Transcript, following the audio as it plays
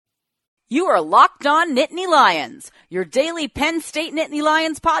You are Locked On Nittany Lions, your daily Penn State Nittany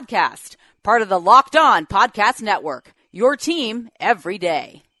Lions podcast, part of the Locked On Podcast Network, your team every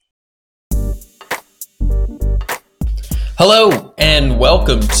day. Hello and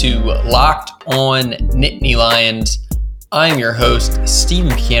welcome to Locked On Nittany Lions. I'm your host,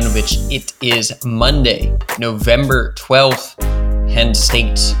 Steven Pianovich. It is Monday, November 12th. Penn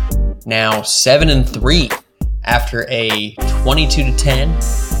State now 7-3 after a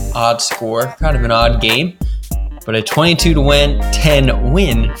 22-10 odd score, kind of an odd game, but a 22-10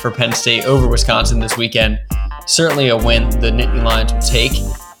 win for Penn State over Wisconsin this weekend. Certainly a win the Nittany Lions will take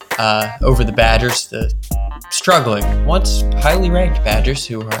over the Badgers, the struggling, once highly ranked Badgers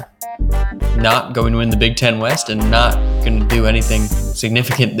who are not going to win the Big Ten West and not going to do anything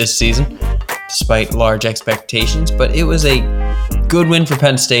significant this season, despite large expectations. But it was a good win for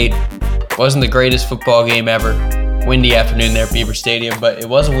Penn State. Wasn't the greatest football game ever. Windy afternoon there at Beaver Stadium, but it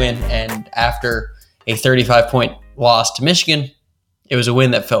was a win, and after a 35-point loss to Michigan, it was a win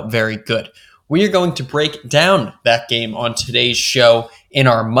that felt very good. We are going to break down that game on today's show in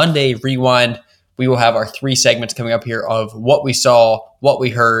our Monday Rewind. We will have our 3 segments coming up here of what we saw, what we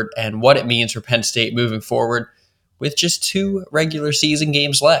heard, and what it means for Penn State moving forward with just 2 regular season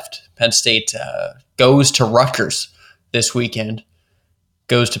games left. Penn State goes to Rutgers this weekend.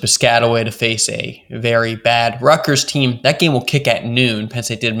 Goes to Piscataway to face a very bad Rutgers team. That game will kick at noon. Penn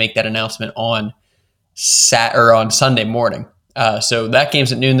State did make that announcement on Sunday morning. So that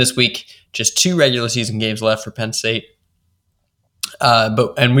game's at noon this week. Just 2 regular season games left for Penn State.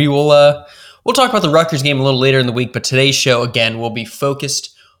 We'll talk about the Rutgers game a little later in the week. But today's show again will be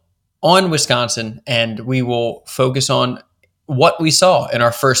focused on Wisconsin, and we will focus on what we saw in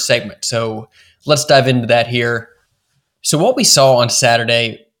our first segment. So let's dive into that here. So what we saw on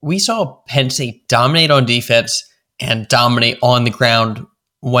Saturday, we saw Penn State dominate on defense and dominate on the ground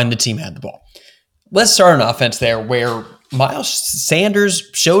when the team had the ball. Let's start on offense there where Miles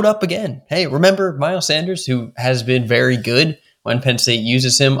Sanders showed up again. Hey, remember Miles Sanders, who has been very good when Penn State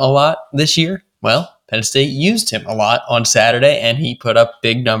uses him a lot this year? Well, Penn State used him a lot on Saturday, and he put up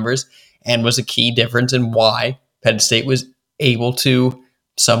big numbers and was a key difference in why Penn State was able to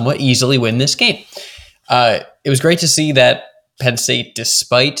somewhat easily win this game. It was great to see that Penn State,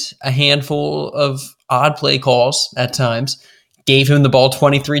 despite a handful of odd play calls at times, gave him the ball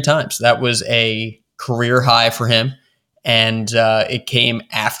 23 times. That was a career high for him, and it came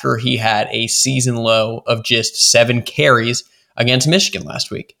after he had a season low of just 7 carries against Michigan last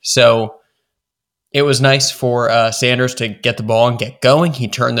week. So it was nice for Sanders to get the ball and get going. He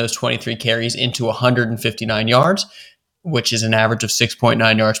turned those 23 carries into 159 yards, which is an average of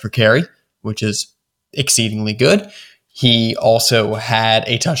 6.9 yards per carry, which is exceedingly good. He also had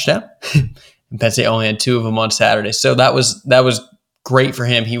a touchdown. Penn State only had 2 of them on Saturday. So that was great for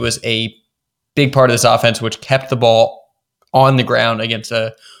him. He was a big part of this offense, which kept the ball on the ground against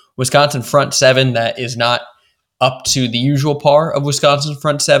a Wisconsin front 7 that is not up to the usual par of Wisconsin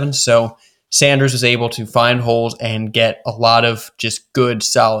front 7. So Sanders was able to find holes and get a lot of just good,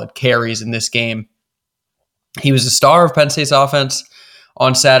 solid carries in this game. He was the star of Penn State's offense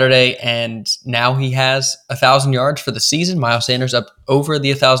on Saturday, and now he has 1,000 yards for the season. Miles Sanders up over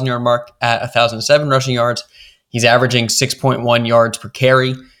the 1,000-yard mark at 1,007 rushing yards. He's averaging 6.1 yards per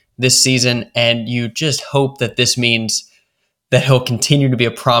carry this season, and you just hope that this means that he'll continue to be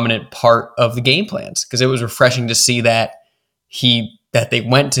a prominent part of the game plans, because it was refreshing to see that they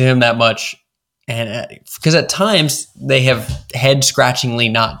went to him that much, and because at times they have head-scratchingly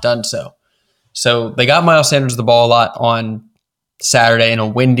not done so. So they got Miles Sanders the ball a lot on Saturday in a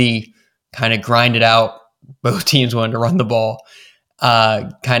windy, kind of grinded out, both teams wanted to run the ball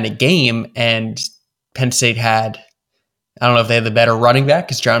kind of game. And Penn State had, I don't know if they had the better running back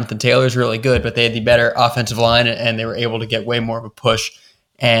because Jonathan Taylor is really good, but they had the better offensive line, and they were able to get way more of a push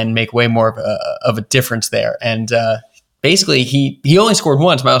and make way more of a difference there. And basically, he only scored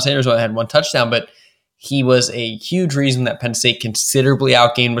once. Miles Sanders only had 1 touchdown, but he was a huge reason that Penn State considerably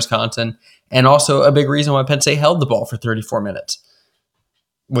outgained Wisconsin, and also a big reason why Penn State held the ball for 34 minutes.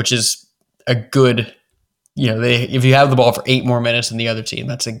 Which is a good, if you have the ball for 8 more minutes than the other team,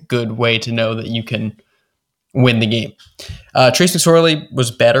 that's a good way to know that you can win the game. Trace McSorley was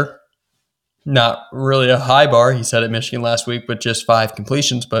better. Not really a high bar, he said at Michigan last week, with just 5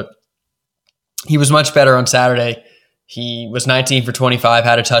 completions, but he was much better on Saturday. He was 19 for 25,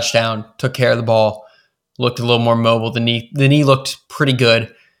 had a touchdown, took care of the ball, looked a little more mobile. The knee looked pretty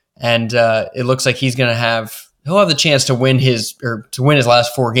good, and it looks like he'll have the chance to win his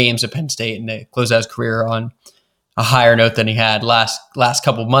last 4 games at Penn State and to close out his career on a higher note than he had last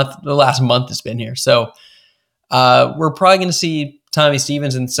couple months. The last month has been here. So we're probably going to see Tommy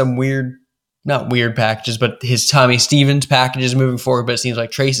Stevens in some weird not weird packages, but his Tommy Stevens packages moving forward. But it seems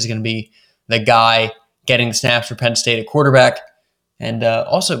like Trace is going to be the guy getting the snaps for Penn State at quarterback. And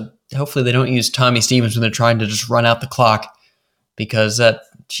also, hopefully they don't use Tommy Stevens when they're trying to just run out the clock, because that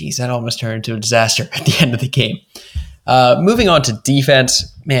almost turned into a disaster at the end of the game. Moving on to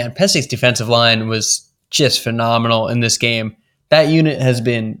defense, man, Penn State's defensive line was just phenomenal in this game. That unit has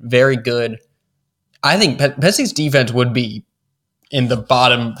been very good. I think Penn State's defense would be in the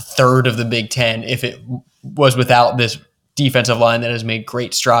bottom third of the Big Ten if it was without this defensive line that has made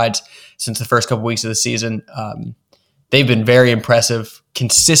great strides since the first couple weeks of the season. They've been very impressive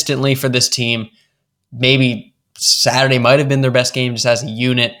consistently for this team. Maybe Saturday might have been their best game just as a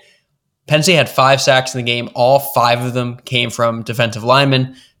unit. Penn State had 5 sacks in the game. All 5 of them came from defensive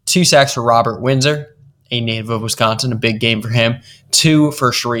linemen. 2 sacks for Robert Windsor, a native of Wisconsin, a big game for him. 2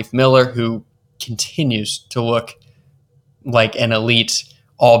 for Sharif Miller, who continues to look like an elite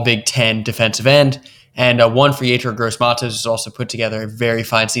all Big Ten defensive end. And 1 for Yetur Gross-Matos, who's also put together a very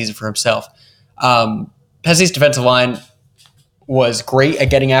fine season for himself. Penn State's defensive line was great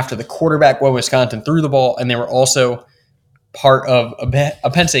at getting after the quarterback when Wisconsin threw the ball, and they were also part of a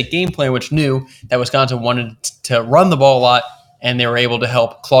Penn State game plan, which knew that Wisconsin wanted to run the ball a lot, and they were able to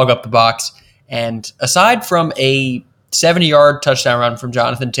help clog up the box. And aside from a 70-yard touchdown run from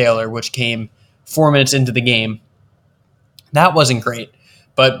Jonathan Taylor, which came 4 minutes into the game, that wasn't great.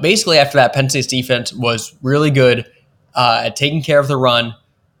 But basically after that, Penn State's defense was really good at taking care of the run.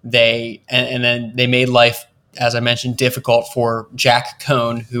 And then they made life, as I mentioned, difficult for Jack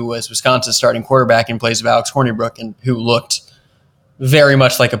Cohn, who was Wisconsin's starting quarterback in place of Alex Hornibrook, and who looked very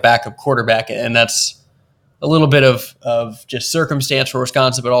much like a backup quarterback. And that's a little bit of just circumstance for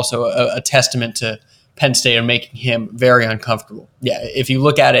Wisconsin, but also a testament to Penn State and making him very uncomfortable. Yeah, if you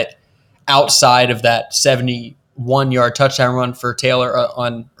look at it outside of that 71-yard touchdown run for Taylor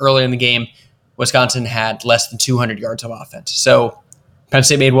on early in the game, Wisconsin had less than 200 yards of offense. So Penn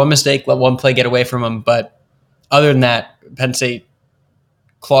State made one mistake, let one play get away from them, but other than that, Penn State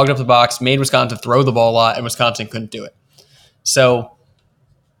clogged up the box, made Wisconsin throw the ball a lot, and Wisconsin couldn't do it. So,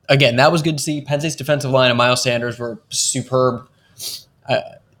 again, that was good to see. Penn State's defensive line and Miles Sanders were superb.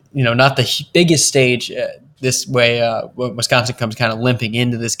 Not the biggest stage this way when Wisconsin comes kind of limping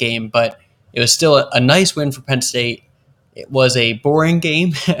into this game, but it was still a nice win for Penn State. It was a boring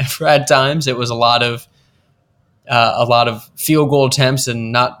game at times. It was a lot of field goal attempts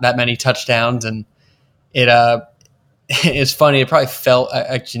and not that many touchdowns, and it's funny. It probably felt, I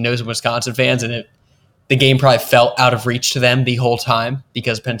actually know some Wisconsin fans, and the game probably felt out of reach to them the whole time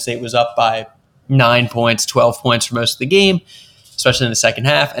because Penn State was up by 9 points, 12 points for most of the game, especially in the second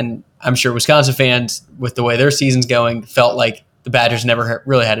half. And I'm sure Wisconsin fans, with the way their season's going, felt like the Badgers never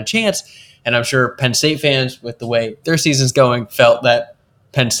really had a chance. And I'm sure Penn State fans, with the way their season's going, felt that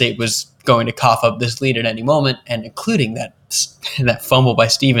Penn State was going to cough up this lead at any moment, and including that fumble by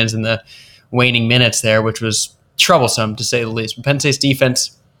Stevens in the waning minutes there, which was troublesome to say the least. But Penn State's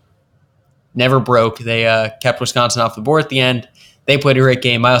defense never broke. They kept Wisconsin off the board at the end. They played a great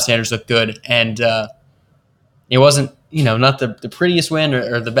game. Miles Sanders looked good, and it wasn't not the prettiest win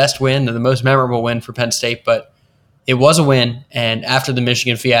or the best win or the most memorable win for Penn State, but it was a win. And after the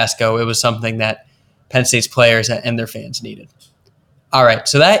Michigan fiasco, it was something that Penn State's players and their fans needed. All right,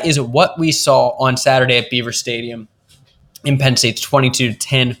 so that is what we saw on Saturday at Beaver Stadium in Penn State's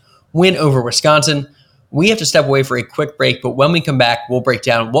 22-10 win over Wisconsin. We have to step away for a quick break, but when we come back, we'll break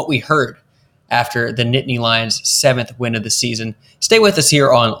down what we heard after the Nittany Lions' 7th win of the season. Stay with us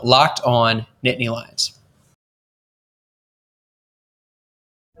here on Locked On Nittany Lions.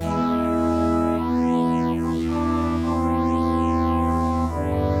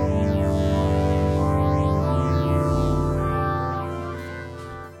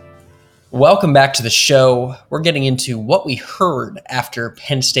 Welcome back to the show. We're getting into what we heard after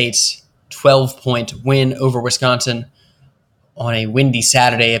Penn State's 12-point win over Wisconsin on a windy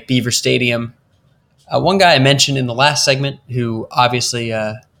Saturday at Beaver Stadium. One guy I mentioned in the last segment who obviously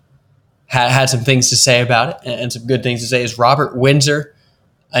had some things to say about it and some good things to say is Robert Windsor,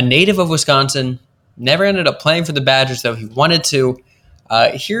 a native of Wisconsin, never ended up playing for the Badgers, though he wanted to.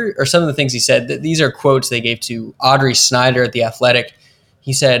 Here are some of the things he said. These are quotes they gave to Audrey Snyder at The Athletic.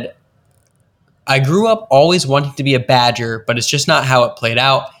 He said, "I grew up always wanting to be a Badger, but it's just not how it played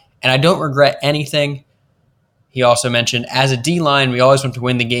out, and I don't regret anything." He also mentioned, as a D-line, we always want to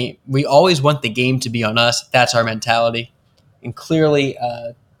win the game. We always want the game to be on us. That's our mentality. And clearly,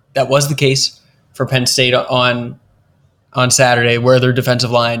 that was the case for Penn State on Saturday, where their defensive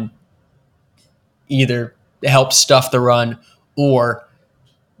line either helped stuff the run or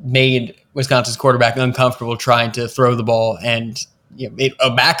made Wisconsin's quarterback uncomfortable trying to throw the ball and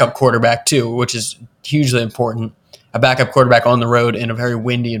a backup quarterback too, which is hugely important. A backup quarterback on the road in a very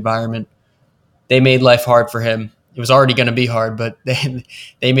windy environment. They made life hard for him. It was already going to be hard, but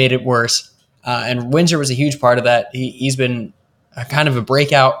they made it worse. And Windsor was a huge part of that. He's been a kind of a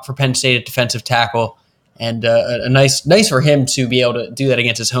breakout for Penn State at defensive tackle, and a nice for him to be able to do that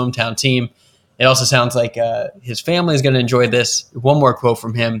against his hometown team. It also sounds like his family is going to enjoy this. One more quote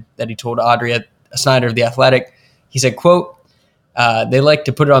from him that he told Audrey Snyder of The Athletic. He said, quote, they like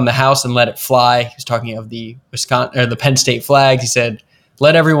to put it on the house and let it fly. He was talking of the Penn State flags. He said,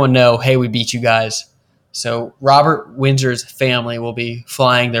 let everyone know, hey, we beat you guys. So Robert Windsor's family will be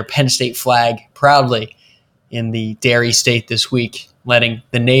flying their Penn State flag proudly in the Dairy State this week, letting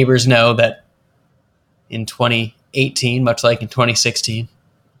the neighbors know that in 2018, much like in 2016,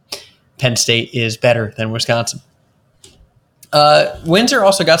 Penn State is better than Wisconsin. Windsor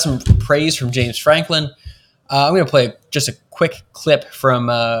also got some praise from James Franklin. I'm going to play just a quick clip from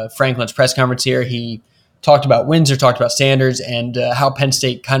Franklin's press conference here. He talked about Windsor, talked about Sanders, and how Penn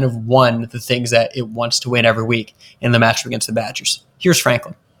State kind of won the things that it wants to win every week in the matchup against the Badgers. Here's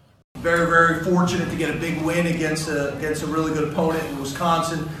Franklin. Very, very fortunate to get a big win against a really good opponent in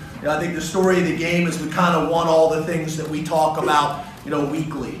Wisconsin. I think the story of the game is we kind of won all the things that we talk about,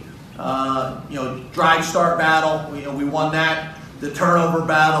 weekly. Drive start battle, we won that. The turnover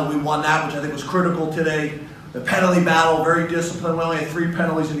battle, we won that, which I think was critical today. The penalty battle, very disciplined. We only had 3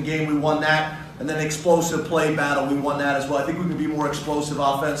 penalties in the game. We won that. And then explosive play battle, we won that as well. I think we can be more explosive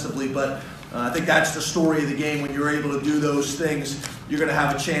offensively, but I think that's the story of the game. When you're able to do those things, you're going to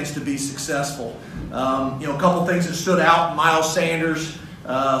have a chance to be successful. A couple things that stood out. Miles Sanders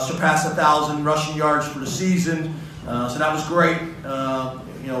surpassed 1,000 rushing yards for the season, so that was great.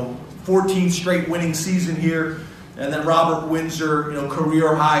 14 straight winning season here. And then Robert Windsor,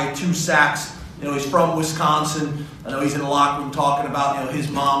 career high 2 sacks. He's from Wisconsin. I know he's in the locker room talking about,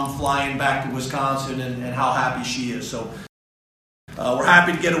 his mom flying back to Wisconsin and how happy she is. So we're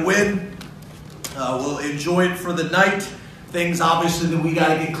happy to get a win. We'll enjoy it for the night. Things obviously that we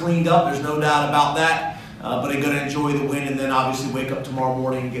got to get cleaned up. There's no doubt about that. But I'm going to enjoy the win and then obviously wake up tomorrow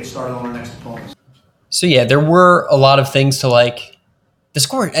morning and get started on our next opponent. So yeah, there were a lot of things to like. The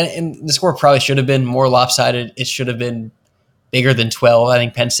score, and the score probably should have been more lopsided. It should have been bigger than 12. I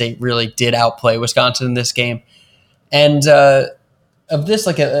think Penn State really did outplay Wisconsin in this game. And of this,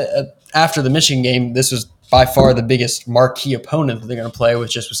 after the Michigan game, this was by far the biggest marquee opponent that they're going to play,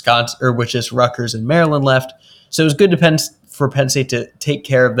 with just Rutgers and Maryland left. So it was good for Penn State to take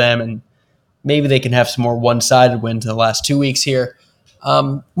care of them, and maybe they can have some more one-sided wins in the last 2 weeks here.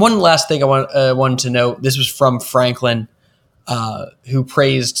 One last thing I wanted to note. This was from Franklin, who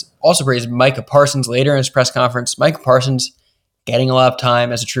also praised Micah Parsons later in his press conference. Micah Parsons getting a lot of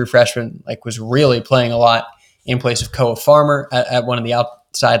time as a true freshman, was really playing a lot in place of Koa Farmer at one of the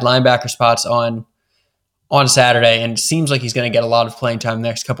outside linebacker spots on Saturday, and it seems like he's going to get a lot of playing time in the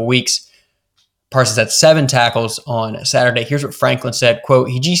next couple weeks. Parsons had 7 tackles on Saturday. Here's what Franklin said, quote,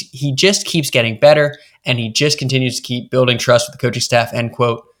 he just keeps getting better, and he just continues to keep building trust with the coaching staff, end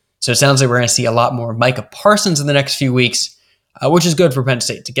quote. So it sounds like we're going to see a lot more Micah Parsons in the next few weeks, which is good for Penn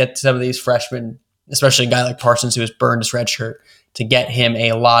State to get some of these freshmen, especially a guy like Parsons who has burned his red shirt, to get him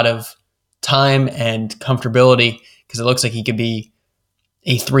a lot of time and comfortability, because it looks like he could be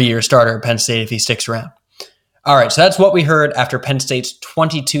a 3-year starter at Penn State if he sticks around. All right, so that's what we heard after Penn State's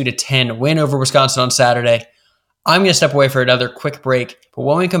 22-10 win over Wisconsin on Saturday. I'm going to step away for another quick break, but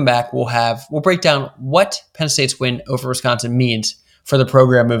when we come back, we'll break down what Penn State's win over Wisconsin means for the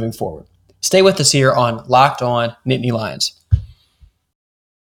program moving forward. Stay with us here on Locked On Nittany Lions.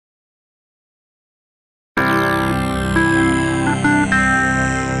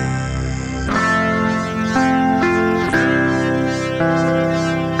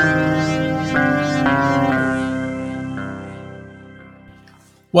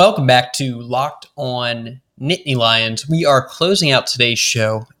 Welcome back to Locked On Nittany Lions. We are closing out today's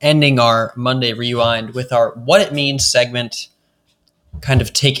show, ending our Monday Rewind with our What It Means segment, kind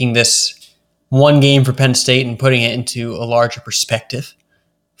of taking this one game for Penn State and putting it into a larger perspective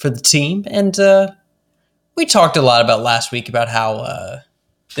for the team. And we talked a lot about last week about how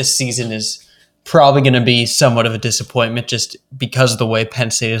this season is probably going to be somewhat of a disappointment just because of the way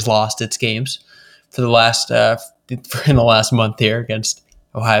Penn State has lost its games for the last month here against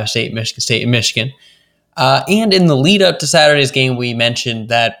Ohio State, Michigan State, and Michigan. And in the lead up to Saturday's game, we mentioned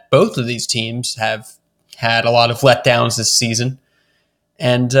that both of these teams have had a lot of letdowns this season.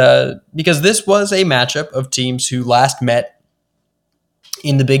 And because this was a matchup of teams who last met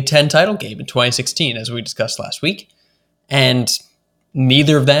in the Big Ten title game in 2016, as we discussed last week. And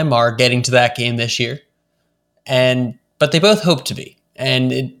neither of them are getting to that game this year. And but they both hope to be.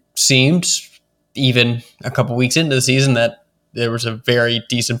 And it seemed, even a couple weeks into the season, that there was a very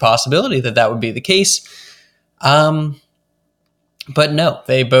decent possibility that would be the case. But no,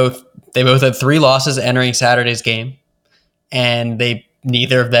 they both had 3 losses entering Saturday's game, and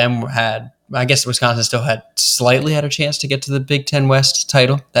neither of them had. I guess Wisconsin still slightly had a chance to get to the Big Ten West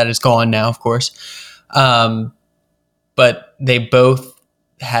title. That is gone now, of course. But they both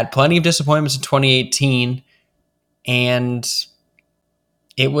had plenty of disappointments in 2018, and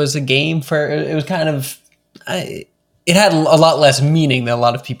it was a game it was kind of, it had a lot less meaning than a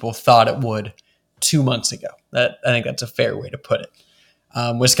lot of people thought it would 2 months ago. I think that's a fair way to put it.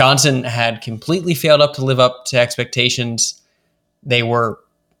 Wisconsin had completely failed to live up to expectations.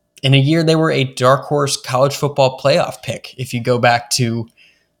 In a year, they were a dark horse college football playoff pick. If you go back to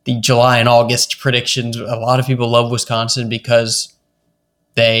the July and August predictions, a lot of people love Wisconsin because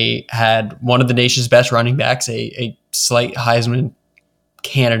they had one of the nation's best running backs, a slight Heisman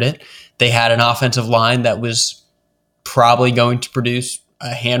candidate. They had an offensive line that was probably going to produce a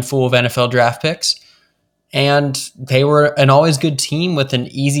handful of NFL draft picks. And they were an always good team with an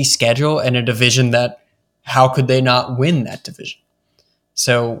easy schedule and a division that, how could they not win that division?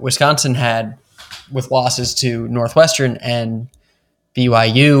 So Wisconsin had, with losses to Northwestern and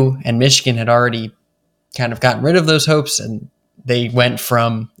BYU and Michigan, had already kind of gotten rid of those hopes, and they went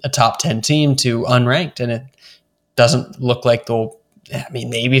from a top 10 team to unranked. And it doesn't look like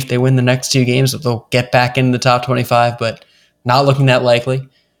maybe if they win the next 2 games, they'll get back into the top 25, but not looking that likely.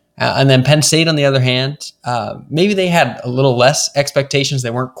 And then Penn State, on the other hand, maybe they had a little less expectations.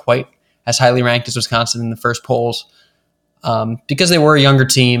 They weren't quite as highly ranked as Wisconsin in the first polls because they were a younger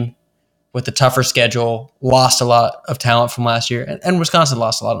team with a tougher schedule, lost a lot of talent from last year, and Wisconsin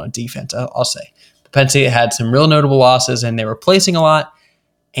lost a lot on defense, I'll say. But Penn State had some real notable losses, and they were placing a lot,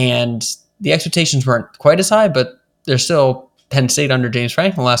 and the expectations weren't quite as high, but they're still Penn State under James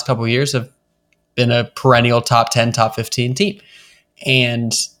Franklin the last couple of years have been a perennial top 10, top 15 team.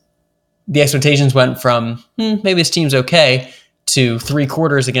 And the expectations went from, maybe this team's okay, to 3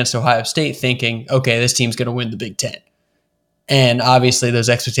 quarters against Ohio State thinking, okay, this team's going to win the Big Ten. And obviously those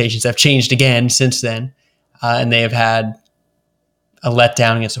expectations have changed again since then. And they have had a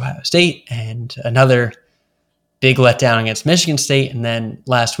letdown against Ohio State and another big letdown against Michigan State. And then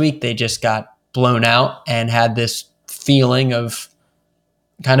last week they just got blown out and had this feeling of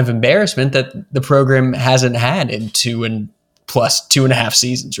kind of embarrassment that the program hasn't had in 2.5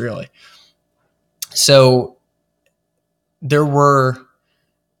 seasons, really. So there were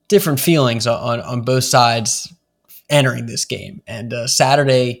different feelings on both sides entering this game. And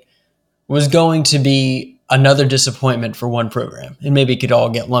Saturday was going to be another disappointment for one program. And maybe it could all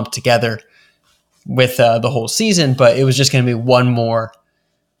get lumped together with the whole season, but it was just going to be one more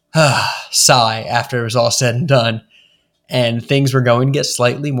sigh after it was all said and done. And things were going to get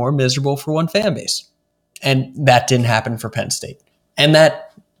slightly more miserable for one fan base. And that didn't happen for Penn State. And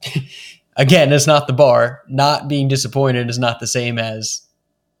that, again, is not the bar. Not being disappointed is not the same as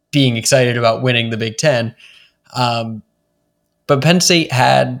being excited about winning the Big Ten. But Penn State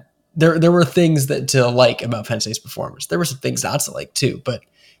had, there were things to like about Penn State's performance. There were some things not to like too, but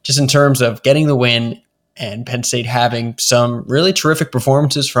just in terms of getting the win and Penn State having some really terrific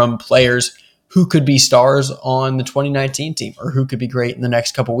performances from players who could be stars on the 2019 team or who could be great in the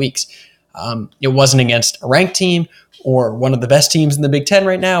next couple weeks. It wasn't against a ranked team or one of the best teams in the Big Ten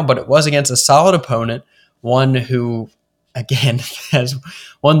right now, but it was against a solid opponent, one who, again, has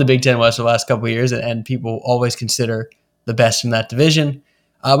won the Big Ten West the last couple of years, and people always consider the best in that division.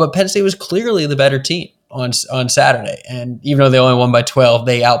 But Penn State was clearly the better team on Saturday. And even though they only won by 12,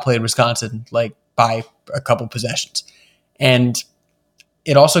 they outplayed Wisconsin by a couple possessions. And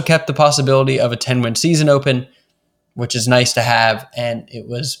it also kept the possibility of a 10-win season open, which is nice to have. And it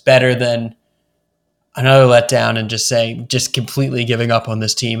was better than another letdown and just completely giving up on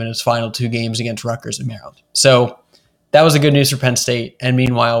this team in its final 2 games against Rutgers and Maryland. So that was a good news for Penn State. And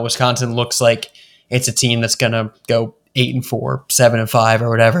meanwhile, Wisconsin looks like it's a team that's going to go 8-4, 7-5 or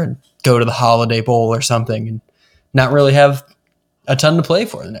whatever, and go to the Holiday Bowl or something and not really have a ton to play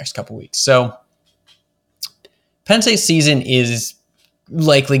for the next couple weeks. So Penn State's season is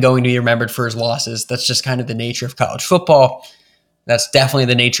likely going to be remembered for his losses. That's just kind of the nature of college football. That's definitely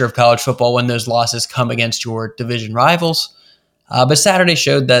the nature of college football when those losses come against your division rivals. But Saturday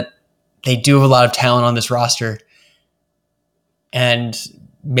showed that they do have a lot of talent on this roster, and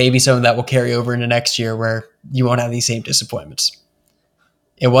maybe some of that will carry over into next year where you won't have these same disappointments.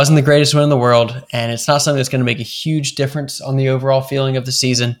 It wasn't the greatest win in the world, and it's not something that's going to make a huge difference on the overall feeling of the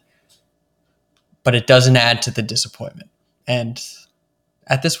season, but it doesn't add to the disappointment. And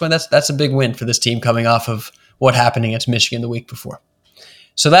at this point, that's a big win for this team coming off of what happened against Michigan the week before.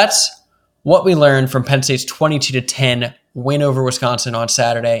 So that's what we learned from Penn State's 22-10 win over Wisconsin on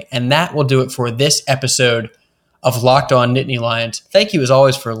Saturday. And that will do it for this episode of Locked On Nittany Lions. Thank you as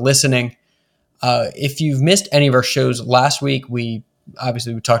always for listening. If you've missed any of our shows last week, we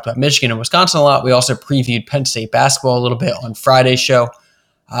talked about Michigan and Wisconsin a lot. We also previewed Penn State basketball a little bit on Friday's show.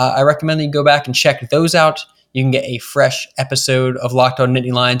 I recommend that you go back and check those out. You can get a fresh episode of Locked On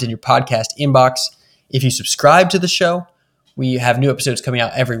Nittany Lions in your podcast inbox. If you subscribe to the show, we have new episodes coming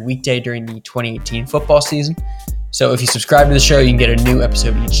out every weekday during the 2018 football season. So if you subscribe to the show, you can get a new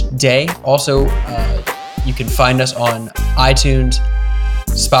episode each day. Also, you can find us on iTunes,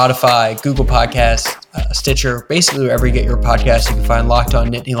 Spotify, Google Podcasts, Stitcher, basically wherever you get your podcasts, you can find Locked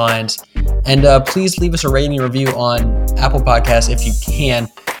On Nittany Lions. And please leave us a rating and review on Apple Podcasts if you can.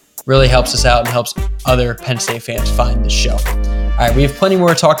 Really helps us out and helps other Penn State fans find the show. All right, we have plenty more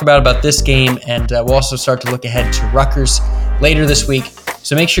to talk about this game, and we'll also start to look ahead to Rutgers later this week.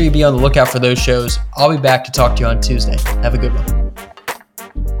 So make sure you be on the lookout for those shows. I'll be back to talk to you on Tuesday. Have a good one.